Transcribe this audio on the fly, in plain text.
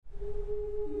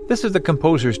This is the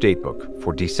Composer's Datebook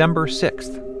for December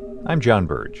 6th. I'm John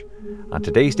Burge. On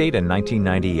today's date in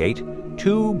 1998,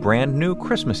 two brand new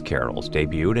Christmas carols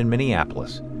debuted in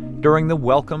Minneapolis during the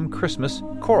Welcome Christmas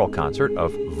choral concert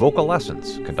of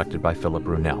VocalEssence, conducted by Philip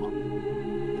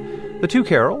Brunelle. The two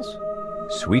carols,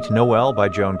 Sweet Noel by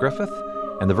Joan Griffith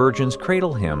and the Virgin's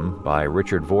Cradle hymn by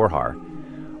Richard Voorhaar,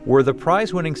 were the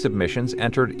prize-winning submissions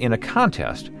entered in a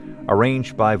contest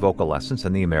arranged by VocalEssence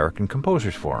and the American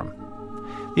Composers Forum.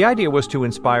 The idea was to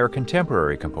inspire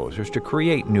contemporary composers to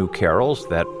create new carols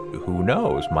that, who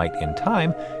knows, might in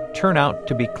time turn out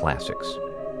to be classics.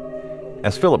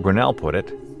 As Philip Brunelle put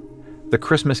it, the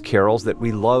Christmas carols that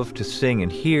we love to sing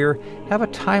and hear have a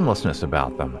timelessness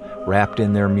about them, wrapped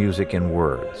in their music and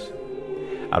words.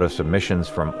 Out of submissions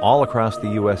from all across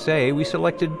the USA, we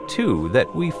selected two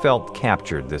that we felt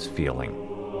captured this feeling.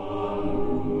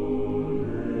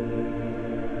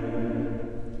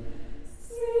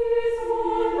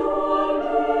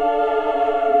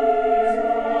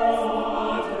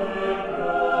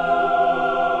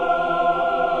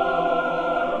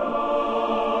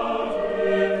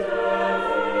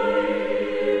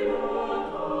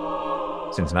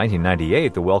 Since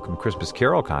 1998, the Welcome Christmas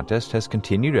Carol Contest has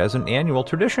continued as an annual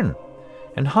tradition,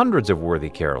 and hundreds of worthy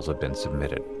carols have been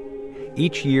submitted.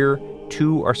 Each year,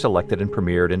 two are selected and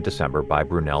premiered in December by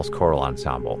Brunelle's choral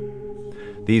ensemble.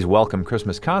 These Welcome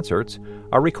Christmas concerts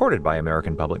are recorded by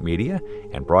American Public Media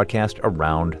and broadcast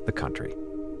around the country.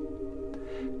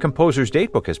 Composer's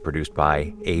Datebook is produced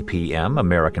by APM,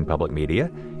 American Public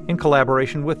Media, in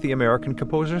collaboration with the American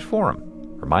Composers Forum,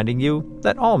 reminding you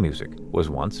that all music was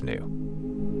once new.